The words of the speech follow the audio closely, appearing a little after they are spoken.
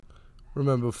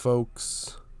Remember,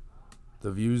 folks,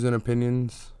 the views and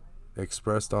opinions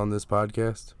expressed on this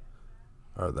podcast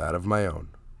are that of my own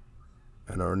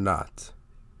and are not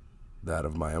that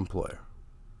of my employer.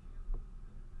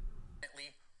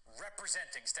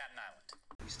 Representing Staten Island.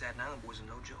 These Staten Island boys are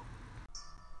no joke.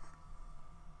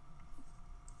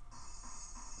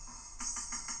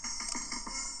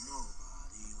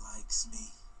 Nobody likes me.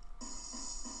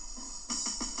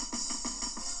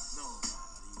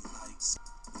 Nobody likes me.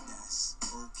 That's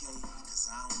okay, cause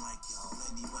I don't like y'all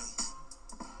anyway.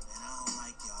 And I don't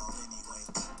like y'all anyway.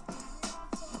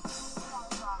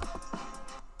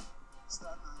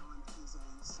 Staten Island is a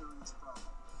serious problem.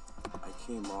 I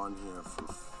came on here for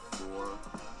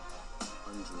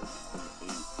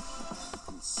 408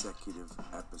 consecutive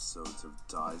episodes of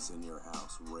Dies in Your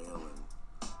House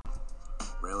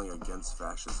railing against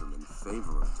fascism in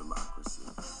favor of democracy,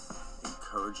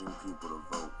 encouraging people to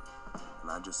vote.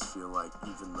 And I just feel like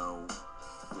even though,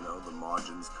 the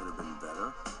margins could have been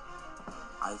better,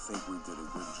 I think we did a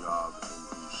good job in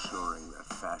ensuring that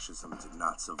fascism did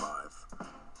not survive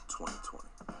 2020.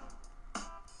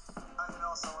 You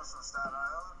know someone's from Staten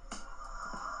Island?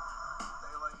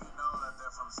 They let you know that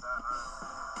they're from Staten Island.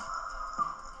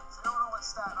 If you don't know what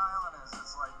Staten Island is,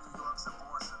 it's like New York's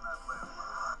abortion that live.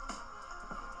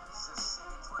 It's just a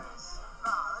shitty place.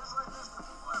 There's good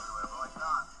people everywhere, but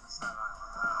not in Staten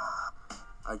Island.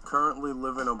 I currently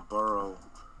live in a borough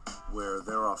where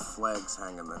there are flags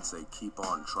hanging that say "Keep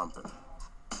on Trumping."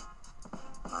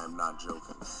 I am not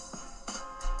joking.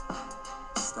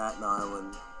 Staten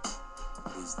Island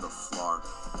is the Florida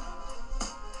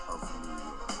of New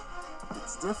York.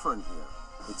 It's different here.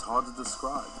 It's hard to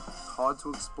describe. It's hard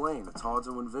to explain. It's hard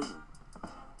to envision.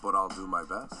 But I'll do my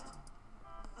best.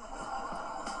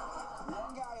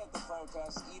 One guy at the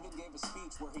protest even gave a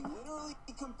speech where he literally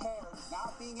compared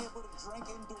not being able to drink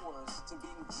indoors to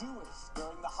being Jewish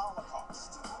during the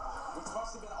Holocaust, which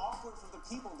must have been awkward for the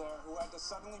people there who had to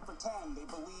suddenly pretend they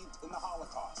believed in the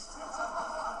Holocaust.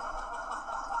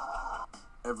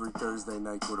 Every Thursday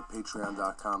night, go to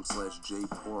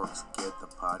patreon.com/jporks. Get the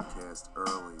podcast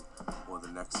early, or the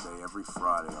next day every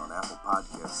Friday on Apple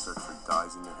Podcasts. Search for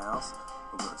Dies in Your House,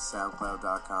 or go to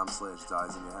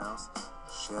soundcloud.com/Dies in Your House.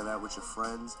 Share that with your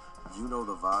friends. You know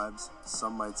the vibes.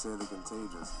 Some might say they're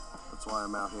contagious. That's why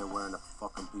I'm out here wearing a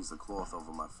fucking piece of cloth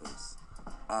over my face.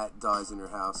 At Dies in Your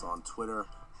House on Twitter,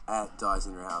 at Dies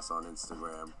in Your House on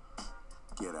Instagram.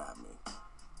 Get at me.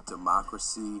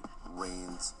 Democracy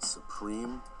reigns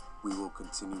supreme. We will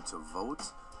continue to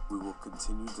vote. We will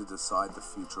continue to decide the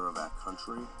future of our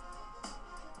country.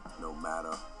 No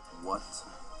matter what,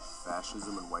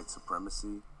 fascism and white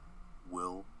supremacy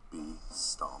will be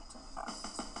stomped out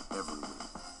every week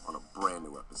on a brand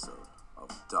new episode of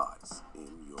Dies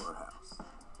in Your House.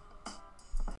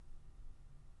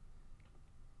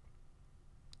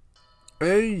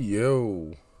 Hey,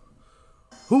 yo.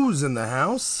 Who's in the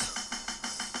house?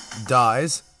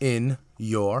 Dies in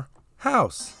your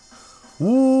house.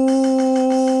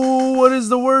 Ooh, what is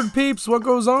the word, peeps? What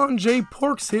goes on? Jay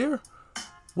Porks here.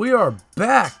 We are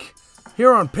back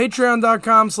here on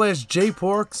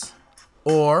patreon.com/jporks.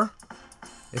 Or,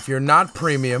 if you're not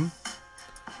premium,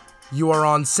 you are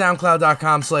on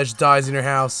soundcloud.com/Dies in Your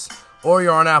House. Or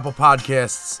you're on Apple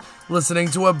Podcasts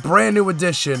listening to a brand new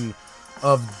edition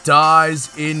of Dies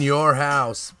in Your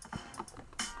House.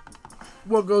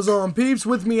 What goes on, peeps?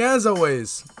 With me as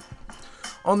always,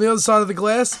 on the other side of the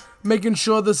glass, making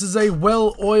sure this is a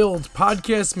well-oiled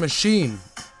podcast machine.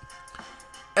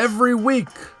 Every week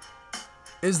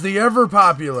is the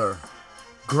ever-popular,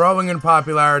 growing in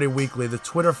popularity weekly. The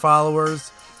Twitter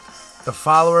followers, the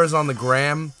followers on the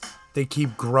gram, they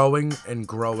keep growing and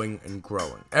growing and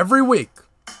growing. Every week,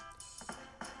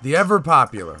 the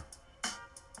ever-popular,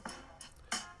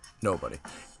 nobody.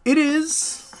 It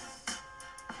is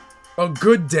a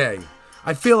good day.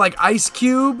 I feel like Ice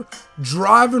Cube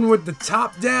driving with the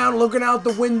top down, looking out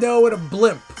the window at a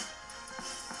blimp.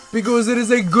 Because it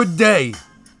is a good day.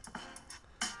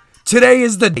 Today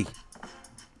is the day.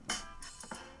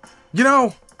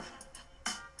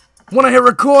 When I hit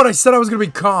record, I said I was going to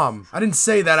be calm. I didn't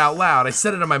say that out loud. I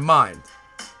said it in my mind.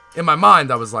 In my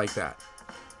mind, I was like that.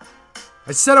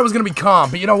 I said I was going to be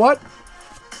calm, but you know what?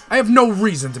 I have no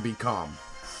reason to be calm.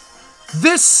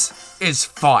 This is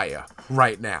fire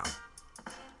right now.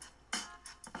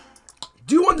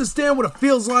 Do you understand what it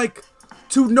feels like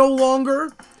to no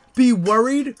longer be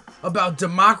worried about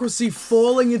democracy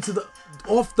falling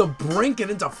off the brink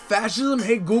and into fascism?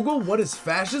 Hey Google, what is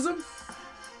fascism?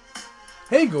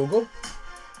 Hey Google,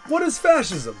 what is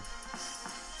fascism?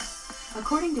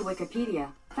 According to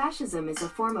Wikipedia, Fascism is a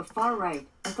form of far-right,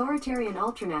 authoritarian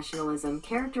ultranationalism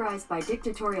characterized by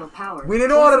dictatorial power, We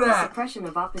didn't order that. suppression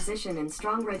of opposition and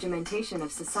strong regimentation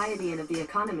of society and of the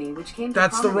economy, which came to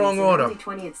That's the prominence wrong order. in early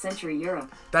 20th century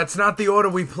Europe. That's not the order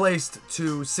we placed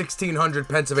to 1600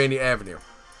 Pennsylvania Avenue.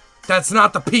 That's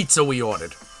not the pizza we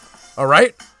ordered.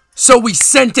 Alright? So we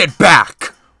sent it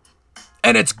back.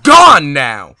 And it's gone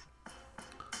now.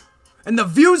 And the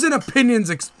views and opinions,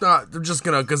 they're just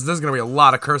gonna, because there's gonna be a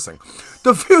lot of cursing.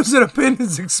 The views and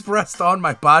opinions expressed on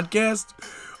my podcast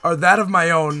are that of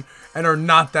my own and are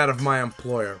not that of my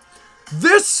employer.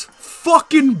 This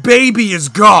fucking baby is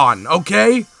gone,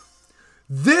 okay?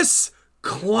 This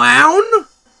clown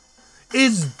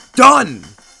is done.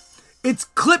 It's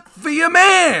clip for your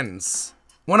mans.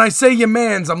 When I say your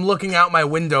mans, I'm looking out my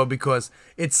window because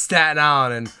it's Staten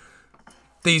Island and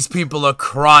these people are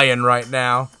crying right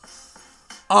now.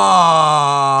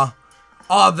 Are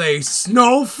they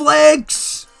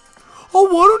snowflakes?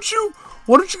 Oh,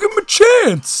 why don't you give him a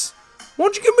chance? Why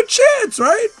don't you give him a chance,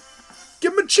 right?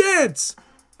 Give him a chance.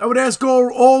 I would ask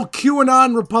all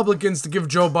QAnon Republicans to give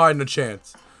Joe Biden a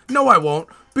chance. No, I won't,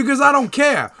 because I don't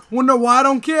care. Wanna know why I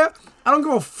don't care? I don't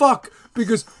give a fuck,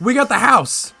 because we got the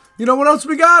House. You know what else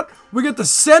we got? We got the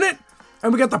Senate,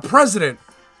 and we got the President.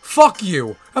 Fuck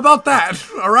you. How about that?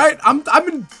 All right? I've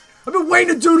been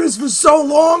waiting to do this for so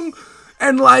long,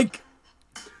 and like,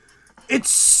 it's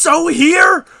so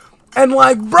here, and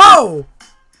like, bro,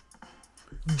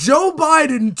 Joe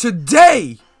Biden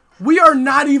today, we are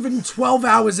not even 12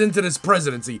 hours into this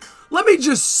presidency. Let me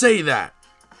just say that.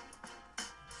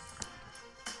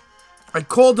 I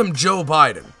called him Joe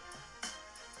Biden.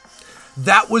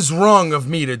 That was wrong of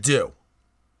me to do.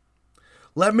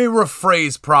 Let me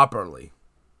rephrase properly.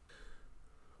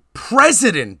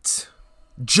 President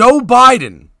Joe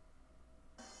Biden.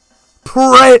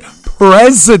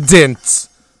 President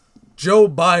Joe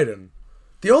Biden.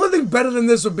 The only thing better than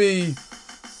this would be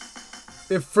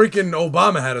if freaking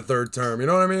Obama had a third term. You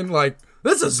know what I mean? Like,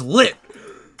 this is lit.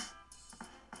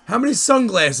 How many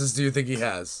sunglasses do you think he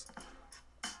has?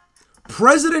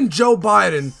 President Joe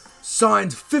Biden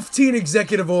signed 15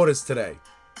 executive orders today.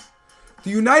 The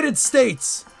United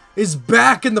States is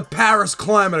back in the Paris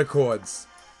Climate Accords.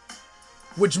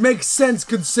 Which makes sense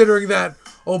considering that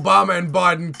Obama and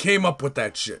Biden came up with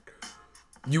that shit.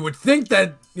 You would think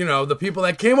that, the people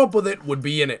that came up with it would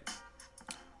be in it.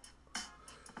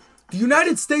 The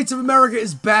United States of America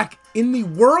is back in the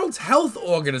World Health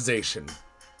Organization.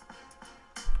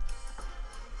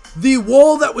 The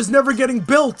wall that was never getting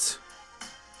built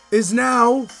is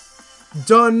now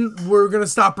done. We're going to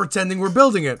stop pretending we're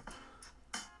building it.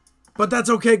 But that's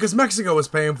okay because Mexico was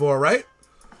paying for it, right?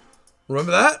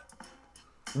 Remember that?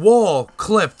 Wall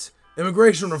clipped.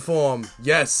 Immigration reform.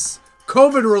 Yes.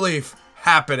 COVID relief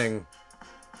happening.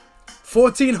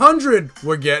 1,400.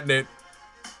 We're getting it.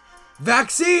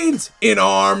 Vaccines in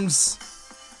arms.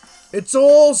 It's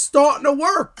all starting to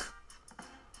work.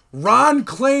 Ron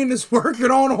Klain is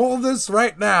working on all this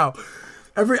right now.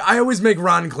 I always make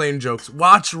Ron Klain jokes.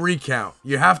 Watch Recount.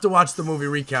 You have to watch the movie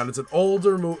Recount. It's an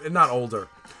older movie. Not older.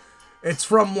 It's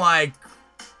from like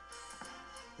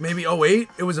maybe 2008.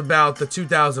 It was about the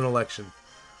 2000 election.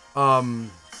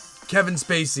 Kevin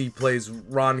Spacey plays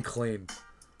Ron Klain.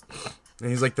 And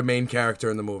he's like the main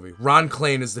character in the movie. Ron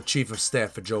Klain is the chief of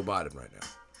staff for Joe Biden right now.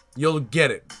 You'll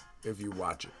get it if you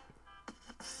watch it.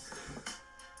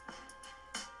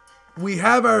 We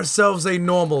have ourselves a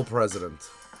normal president.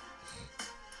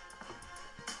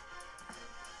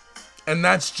 And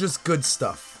that's just good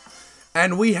stuff.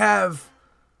 And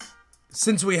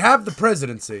since we have the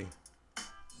presidency,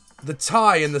 the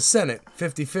tie in the Senate,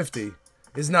 50-50,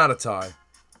 is not a tie.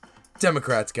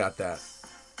 Democrats got that.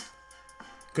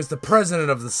 Because the president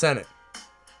of the Senate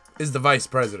is the vice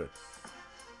president.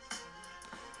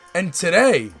 And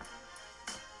today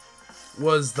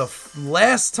was the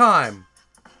last time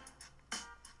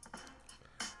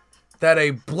that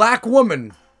a black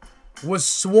woman was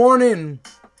sworn in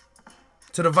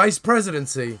to the vice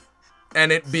presidency,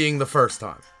 and it being the first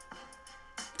time.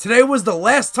 Today was the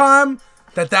last time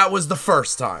that was the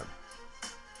first time.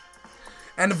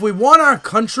 And if we want our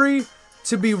country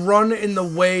to be run in the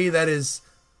way that is,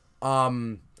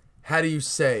 how do you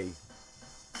say,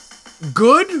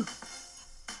 good,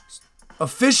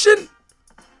 efficient,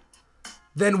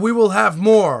 then we will have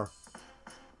more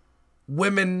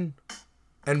women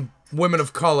and women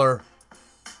of color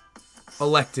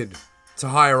elected to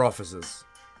higher offices.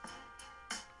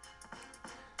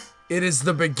 It is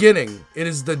the beginning. It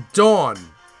is the dawn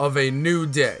of a new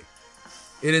day.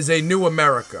 It is a new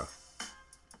America.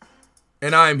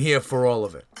 And I am here for all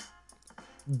of it.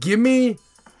 Give me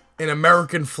an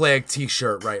American flag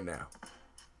t-shirt right now.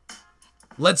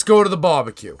 Let's go to the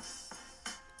barbecue.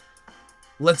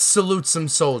 Let's salute some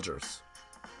soldiers.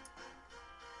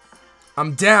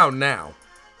 I'm down now.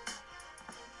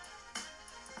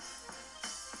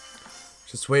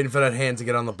 Just waiting for that hand to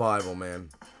get on the Bible, man.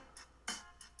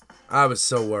 I was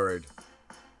so worried.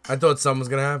 I thought something was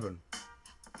going to happen.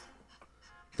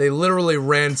 They literally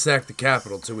ransacked the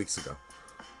Capitol 2 weeks ago.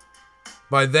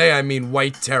 By they, I mean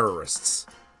white terrorists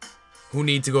who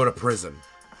need to go to prison.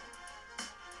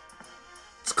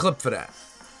 Let's clip for that.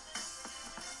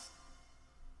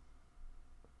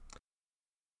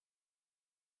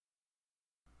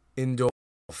 Indoor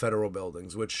federal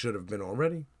buildings, which should have been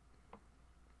already.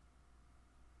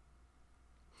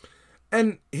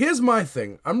 And here's my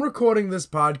thing. I'm recording this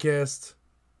podcast.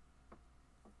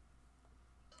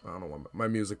 I don't know why my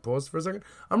music paused for a second.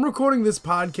 I'm recording this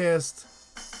podcast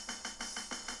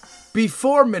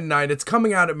before midnight. It's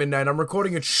coming out at midnight. I'm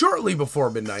recording it shortly before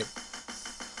midnight.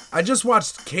 I just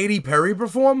watched Katy Perry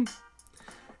perform.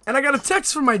 And I got a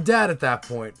text from my dad at that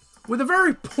point with a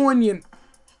very poignant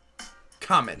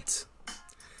comment.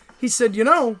 He said, you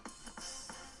know,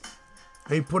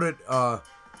 he put it,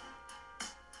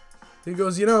 he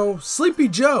goes, you know, Sleepy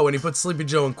Joe, and he put Sleepy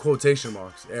Joe in quotation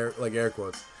marks, air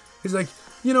quotes. He's like,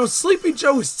 you know, Sleepy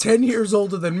Joe is 10 years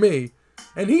older than me,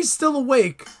 and he's still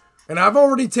awake, and I've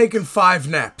already taken 5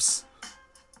 naps.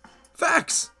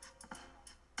 Facts.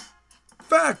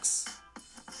 Facts.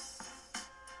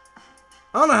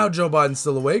 I don't know how Joe Biden's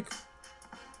still awake.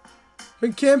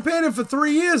 Been campaigning for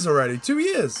 3 years already, 2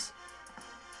 years.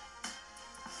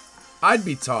 I'd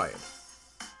be tired.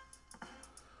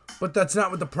 But that's not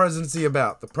what the presidency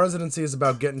about. The presidency is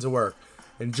about getting to work.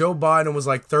 And Joe Biden was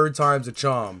like 3rd time's a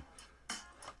charm.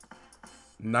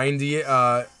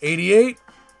 88,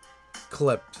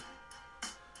 clipped.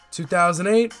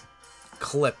 2008,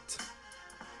 clipped.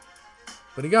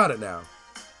 But he got it now.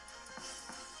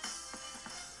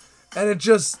 And it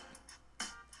just...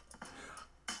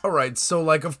 Alright, so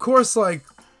like, of course, like,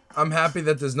 I'm happy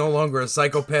that there's no longer a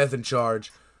psychopath in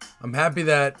charge. I'm happy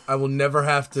that I will never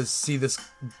have to see this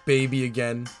baby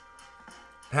again.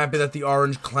 I'm happy that the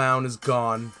orange clown is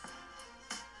gone.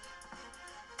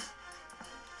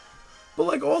 But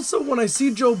like also when I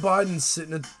see Joe Biden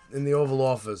sitting in the Oval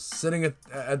Office, sitting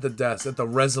at the desk, at the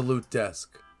Resolute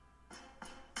desk.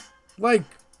 Like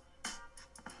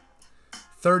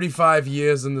 35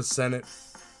 years in the Senate.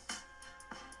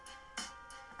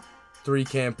 3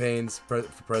 campaigns for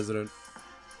president.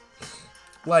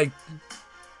 Like...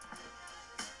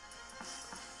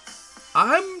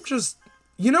 I'm just,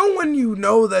 you know when you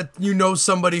know that you know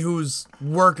somebody who's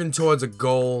working towards a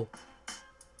goal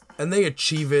and they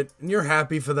achieve it and you're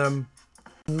happy for them?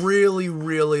 Really,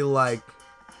 really like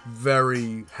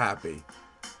very happy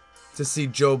to see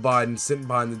Joe Biden sitting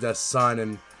behind the desk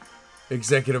signing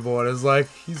executive orders. Like,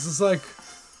 he's just like,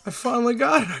 I finally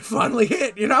got it. I finally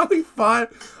hit. You know,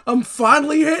 I'm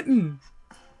finally hitting.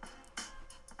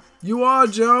 You are,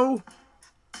 Joe.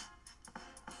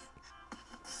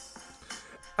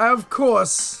 Of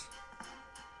course,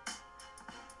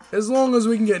 as long as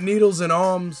we can get needles in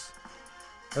arms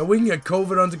and we can get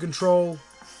COVID under control,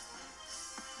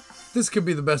 this could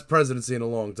be the best presidency in a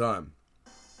long time.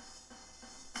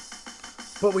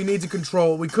 But we need to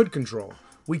control what we could control.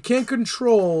 We can't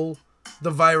control the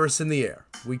virus in the air.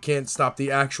 We can't stop the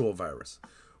actual virus.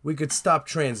 We could stop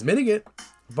transmitting it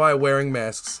by wearing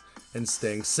masks and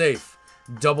staying safe.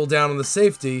 Double down on the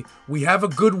safety. We have a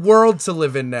good world to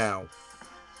live in now.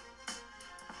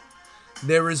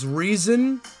 There is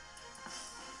reason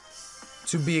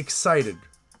to be excited.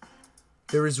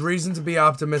 There is reason to be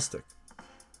optimistic.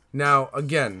 Now,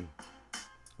 again,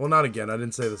 well, not again. I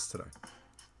didn't say this today.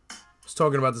 I was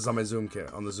talking about this on my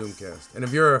on the Zoomcast. And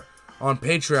if you're on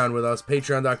Patreon with us,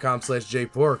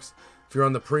 patreon.com/jporks, if you're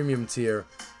on the premium tier,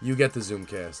 you get the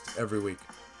Zoomcast every week,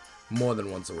 more than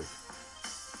once a week.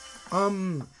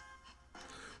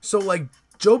 So like,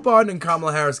 Joe Biden and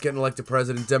Kamala Harris getting elected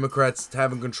president, Democrats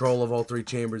having control of all 3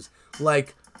 chambers.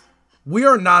 Like, we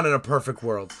are not in a perfect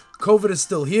world. COVID is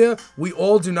still here. We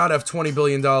all do not have $20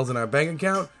 billion in our bank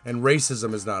account, and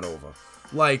racism is not over.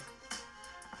 Like,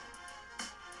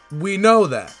 we know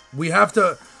that. We have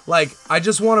to, like, I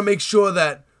just want to make sure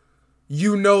that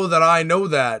you know that I know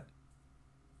that,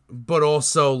 but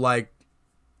also, like,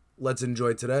 let's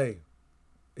enjoy today.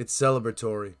 It's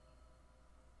celebratory.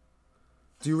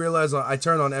 Do you realize I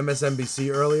turned on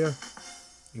MSNBC earlier?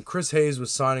 And Chris Hayes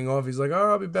was signing off. He's like, oh,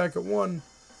 I'll be back at 1.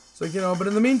 It's like, you know, but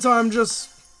in the meantime,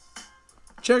 just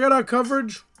check out our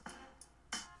coverage.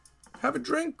 Have a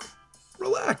drink.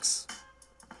 Relax.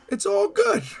 It's all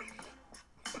good.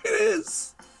 It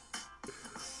is.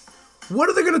 What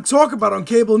are they going to talk about on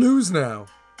cable news now?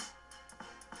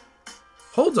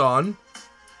 Hold on.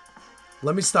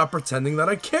 Let me stop pretending that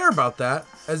I care about that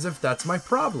as if that's my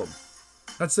problem.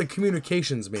 That's the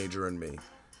communications major in me.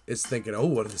 Is thinking, oh,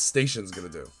 what are the stations going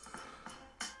to do?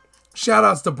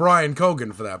 Shoutouts to Brian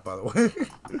Cogan for that, by the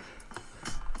way.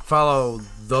 Follow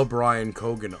the Brian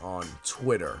Cogan on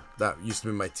Twitter. That used to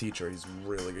be my teacher. He's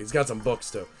really good. He's got some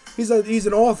books too. He's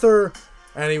an author,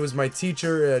 and he was my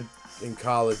teacher in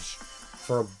college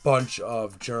for a bunch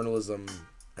of journalism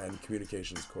and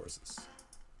communications courses.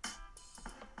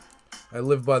 I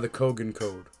live by the Cogan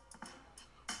Code,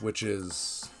 which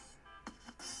is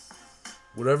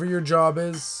whatever your job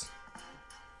is,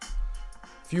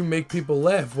 if you make people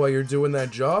laugh while you're doing that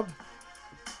job's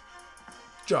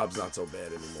not so bad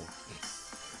anymore.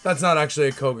 That's not actually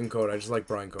a Cogan Code. I just like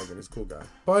Brian Cogan. He's a cool guy.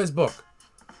 Buy his book,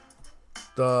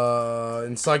 The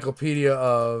Encyclopedia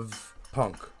of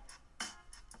Punk.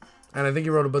 And I think he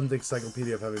wrote a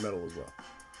encyclopedia of heavy metal as well.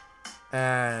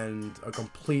 And a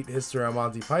complete history on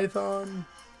Monty Python.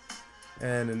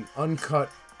 And an uncut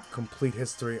complete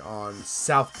history on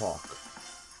South Park.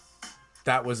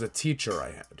 That was a teacher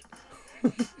I had.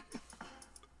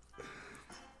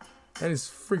 And he's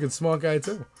a freaking smart guy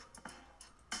too.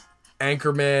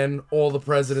 Anchorman, All the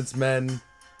President's Men.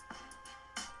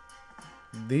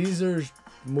 These are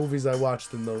movies I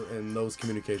watched in those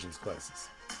communications classes.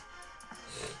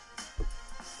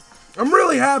 I'm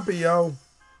really happy, yo.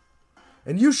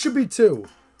 And you should be too.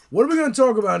 What are we going to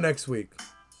talk about next week?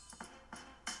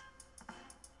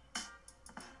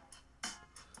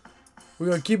 We're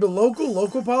going to keep it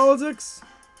local politics?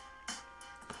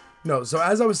 No, so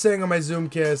as I was saying on my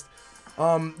Zoomcast,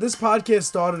 this podcast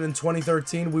started in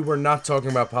 2013. We were not talking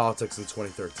about politics in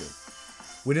 2013.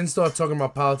 We didn't start talking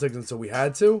about politics until we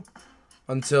had to.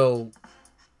 Until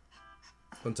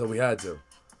we had to.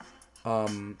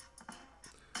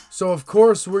 So of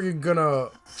course we're gonna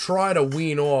try to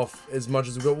wean off as much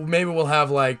as we go. Maybe we'll have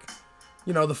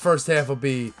the first half will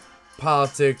be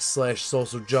politics /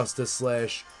 social justice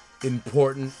 /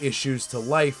 important issues to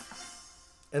life.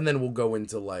 And then we'll go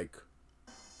into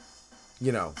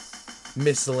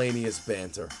miscellaneous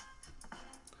banter.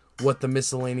 What the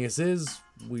miscellaneous is,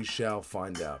 we shall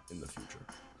find out in the future.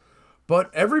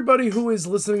 But everybody who is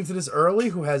listening to this early,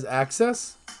 who has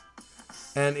access,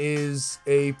 and is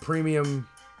a premium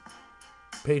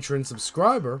patron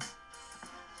subscriber,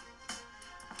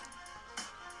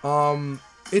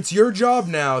 it's your job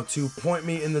now to point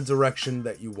me in the direction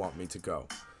that you want me to go.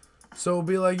 So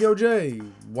be like, yo, Jay,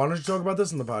 why don't you talk about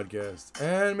this in the podcast?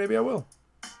 And maybe I will.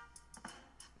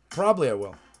 Probably I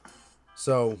will.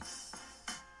 So,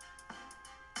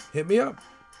 hit me up.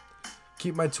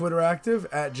 Keep my Twitter active,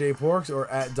 at JPorks or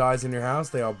at Dies in Your House.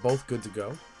 They are both good to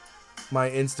go. My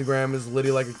Instagram is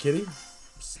Liddy Like a Kitty.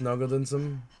 Snuggled in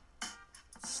some...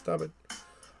 Stop it.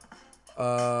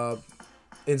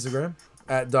 Instagram,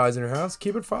 at Dies in Your House.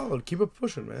 Keep it followed. Keep it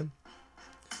pushing, man.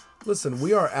 Listen,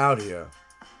 we are out here.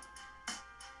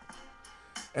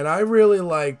 And I really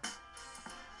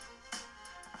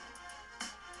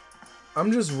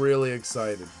I'm just really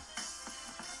excited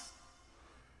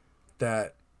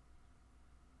that,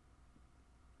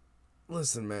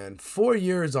 listen, man, 4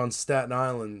 years on Staten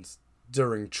Island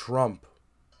during Trump.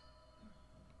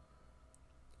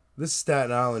 This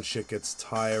Staten Island shit gets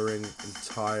tiring and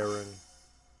tiring.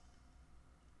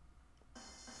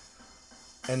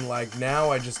 And now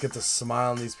I just get to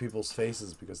smile on these people's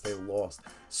faces because they lost.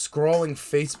 Scrolling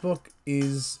Facebook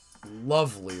is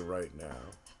lovely right now.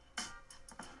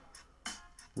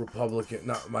 Republican,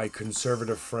 not my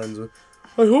conservative friends.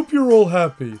 I hope you're all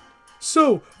happy.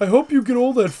 So, I hope you get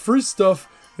all that free stuff,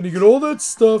 and you get all that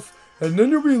stuff, and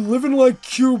then you'll be living like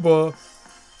Cuba.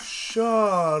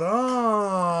 Shut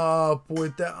up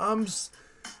with that.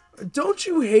 Don't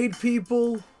you hate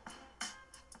people?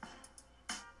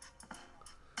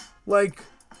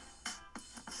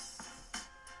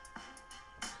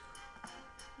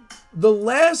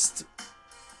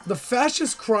 The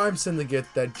fascist crime syndicate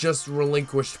that just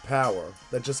relinquished power,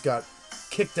 that just got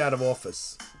kicked out of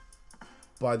office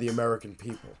by the American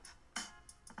people.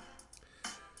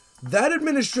 That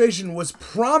administration was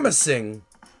promising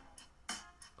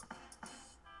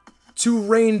to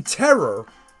rain terror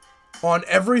on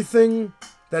everything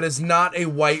that is not a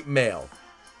white male.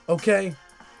 Okay?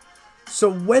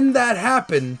 So when that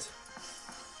happened,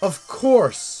 of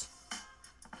course,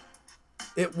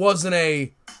 it wasn't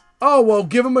oh, well,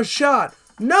 give him a shot.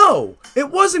 No, it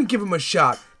wasn't give him a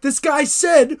shot. This guy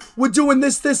said, we're doing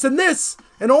this, this, and this.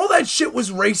 And all that shit was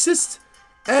racist.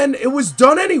 And it was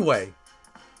done anyway.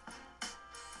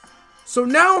 So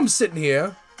now I'm sitting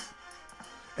here.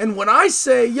 And when I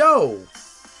say, yo,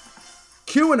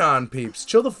 QAnon peeps,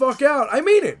 chill the fuck out, I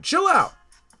mean it. Chill out.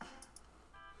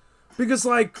 Because,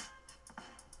 like,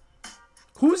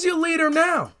 who's your leader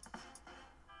now?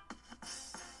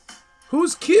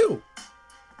 Who's Q?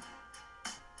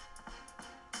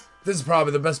 This is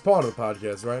probably the best part of the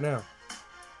podcast right now.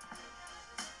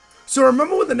 So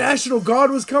remember when the National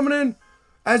Guard was coming in?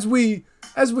 As we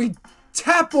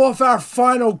tap off our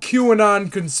final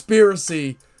QAnon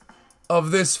conspiracy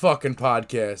of this fucking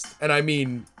podcast. And I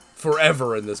mean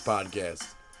forever in this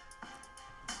podcast.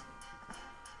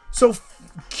 So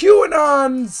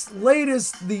QAnon's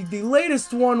latest, the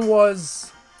latest one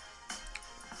was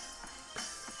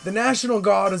the National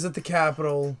Guard is at the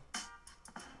Capitol,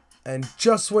 and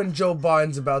just when Joe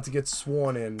Biden's about to get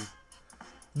sworn in,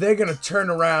 they're going to turn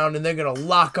around and they're going to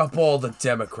lock up all the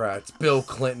Democrats. Bill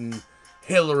Clinton,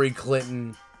 Hillary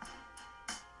Clinton,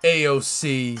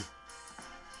 AOC.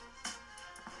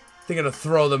 They're going to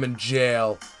throw them in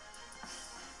jail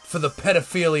for the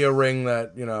pedophilia ring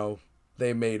that, you know,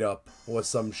 they made up or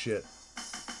some shit.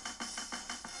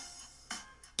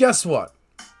 Guess what?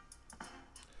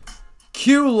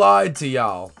 Q lied to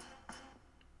y'all.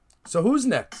 So who's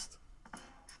next?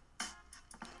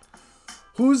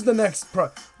 Who's the next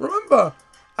Remember,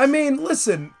 I mean,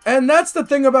 listen, and that's the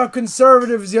thing about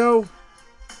conservatives, yo.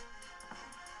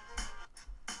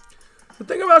 The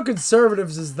thing about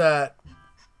conservatives is that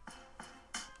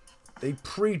they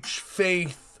preach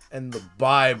faith and the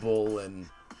Bible, and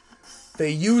they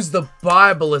use the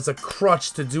Bible as a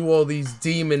crutch to do all these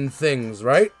demon things,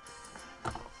 right?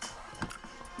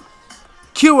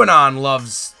 QAnon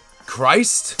loves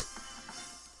Christ,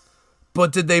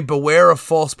 but did they beware of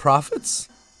false prophets?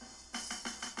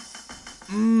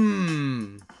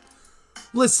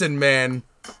 Listen, man.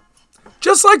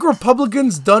 Just like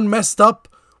Republicans done messed up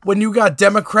when you got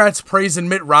Democrats praising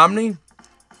Mitt Romney,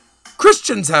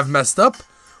 Christians have messed up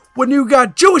when you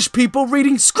got Jewish people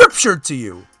reading scripture to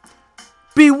you.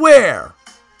 Beware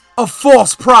of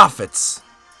false prophets.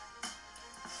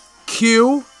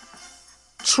 Q,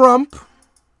 Trump,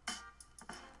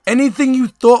 anything you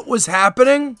thought was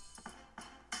happening,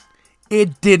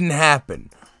 it didn't happen.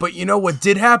 But you know what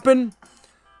did happen?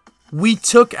 We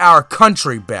took our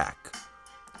country back.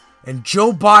 And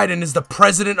Joe Biden is the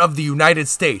president of the United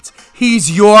States.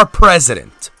 He's your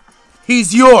president.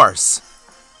 He's yours.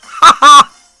 Ha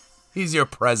ha! He's your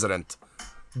president.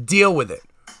 Deal with it.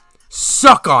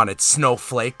 Suck on it,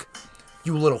 snowflake.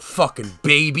 You little fucking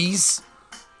babies.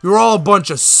 You're all a bunch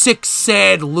of sick,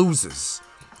 sad losers.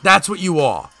 That's what you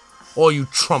are. All you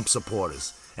Trump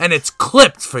supporters. And it's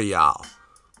clipped for y'all.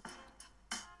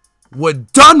 We're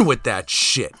done with that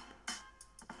shit.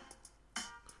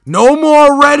 No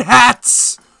more red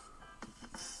hats.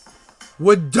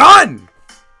 We're done.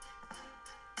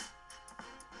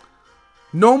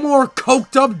 No more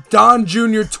coked up Don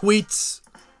Jr. tweets.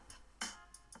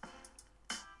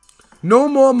 No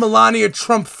more Melania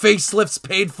Trump facelifts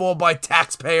paid for by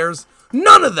taxpayers.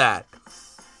 None of that.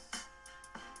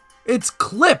 It's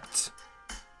clipped.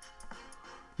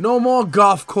 No more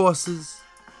golf courses.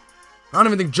 I don't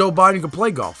even think Joe Biden can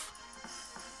play golf.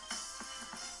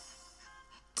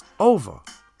 It's over.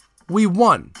 We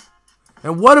won.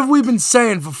 And what have we been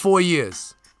saying for 4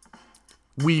 years?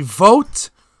 We vote,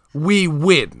 we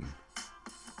win.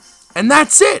 And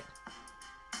that's it.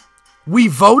 We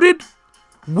voted,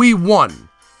 we won.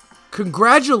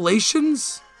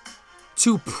 Congratulations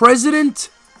to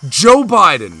President Joe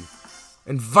Biden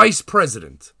and Vice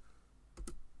President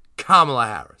Kamala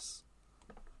Harris.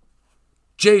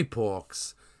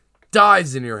 J-Porks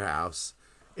dies in your house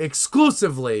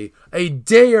exclusively a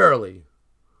day early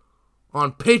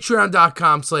on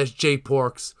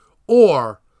patreon.com/jporks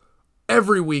or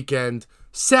every weekend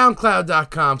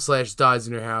soundcloud.com/dies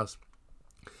in your house,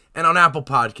 and on Apple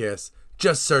Podcasts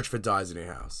just search for Dies in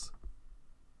Your House.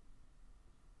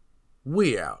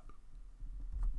 We out.